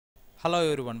Hello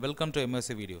everyone, welcome to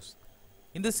MSc Videos.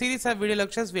 In this series of video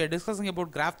lectures, we are discussing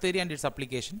about graph theory and its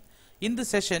application. In this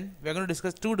session, we are going to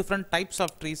discuss two different types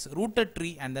of trees, rooted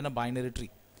tree and then a binary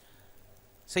tree.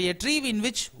 So a tree in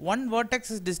which one vertex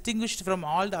is distinguished from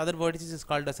all the other vertices is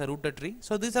called as a rooted tree.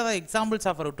 So these are the examples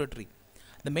of a rooted tree.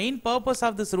 The main purpose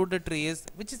of this rooted tree is,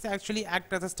 which is actually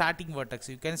act as a starting vertex.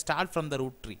 You can start from the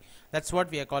root tree. That's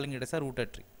what we are calling it as a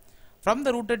rooted tree. From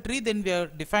the rooted tree, then we are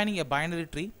defining a binary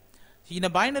tree. In a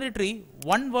binary tree,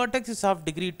 one vertex is of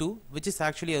degree 2, which is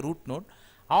actually a root node.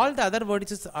 All the other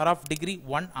vertices are of degree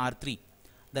 1 or 3.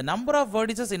 The number of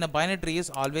vertices in a binary tree is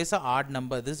always an odd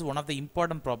number. This is one of the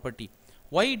important property.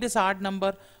 Why it is odd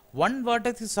number? One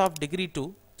vertex is of degree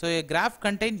 2. So a graph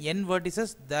contains n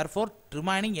vertices, therefore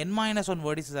remaining n minus 1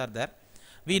 vertices are there.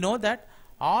 We know that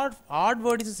odd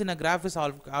vertices in a graph is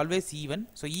always even.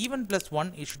 So even plus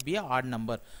 1, it should be an odd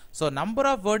number. So number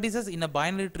of vertices in a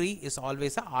binary tree is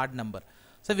always an odd number.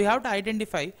 So we have to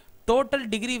identify total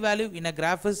degree value in a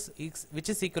graph is which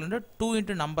is equal to 2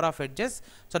 into number of edges.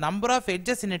 So number of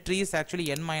edges in a tree is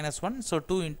actually n minus 1. So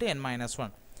 2 into n minus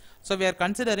 1. So we are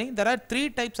considering there are three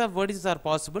types of vertices are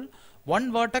possible.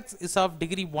 One vertex is of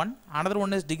degree 1, another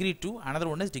one is degree 2, another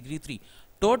one is degree 3.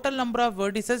 Total number of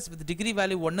vertices with degree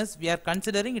value 1 is, we are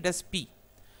considering it as P.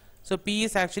 So P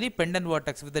is actually pendant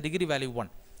vertex with the degree value 1.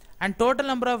 And total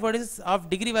number of vertices of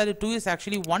degree value 2 is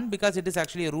actually 1 because it is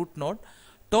actually a root node.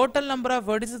 Total number of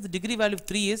vertices with degree value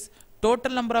 3 is,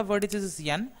 total number of vertices is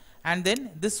n. And then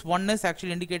this 1 is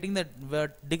actually indicating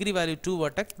the degree value 2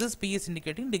 vertex. This P is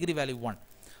indicating degree value 1.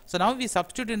 So now we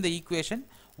substitute in the equation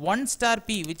 1 star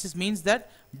P, which means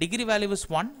that degree value is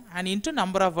 1 and into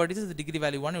number of vertices the degree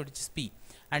value 1, which is P.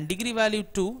 And degree value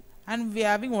 2, and we are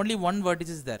having only one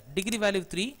vertices there. Degree value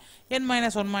 3, n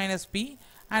minus 1 minus P,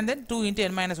 and then 2 into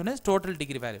n minus 1 is total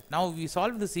degree value. Now we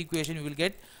solve this equation, we will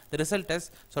get the result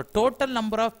as, so total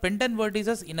number of pendant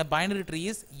vertices in a binary tree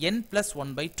is n plus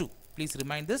 1 by 2. Please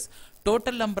remind this,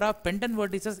 total number of pendant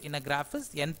vertices in a graph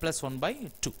is n plus 1 by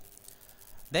 2.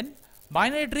 Then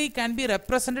binary tree can be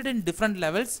represented in different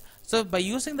levels. So by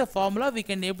using the formula, we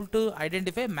can able to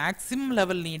identify maximum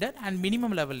level needed and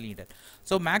minimum level needed.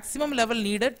 So maximum level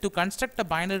needed to construct a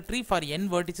binary tree for n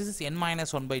vertices is n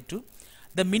minus 1 by 2.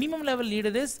 The minimum level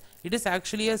needed is, it is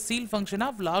actually a Ceil function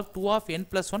of log 2 of n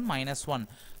plus 1 minus 1.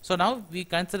 So now we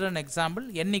consider an example,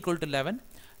 n equal to 11.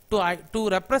 To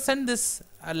represent this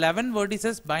 11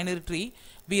 vertices binary tree,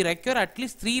 we require at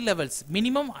least 3 levels.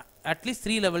 Minimum at least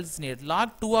 3 levels is needed. Log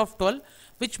 2 of 12,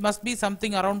 which must be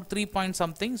something around 3 point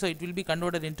something, so it will be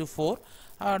converted into 4.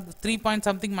 3 point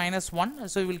something minus 1,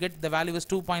 so we will get the value as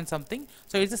 2 point something.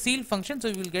 So it's a Ceil function,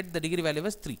 so we will get the degree value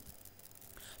as 3.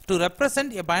 To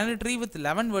represent a binary tree with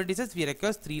 11 vertices, we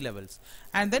require 3 levels.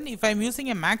 And then if I am using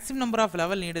a maximum number of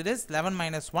level needed is 11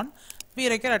 minus 1, we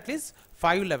require at least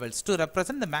 5 levels to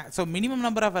represent the max. So minimum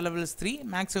number of levels is 3,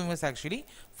 maximum is actually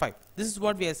 5. This is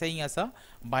what we are saying as a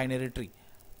binary tree.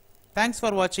 Thanks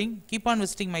for watching. Keep on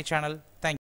visiting my channel.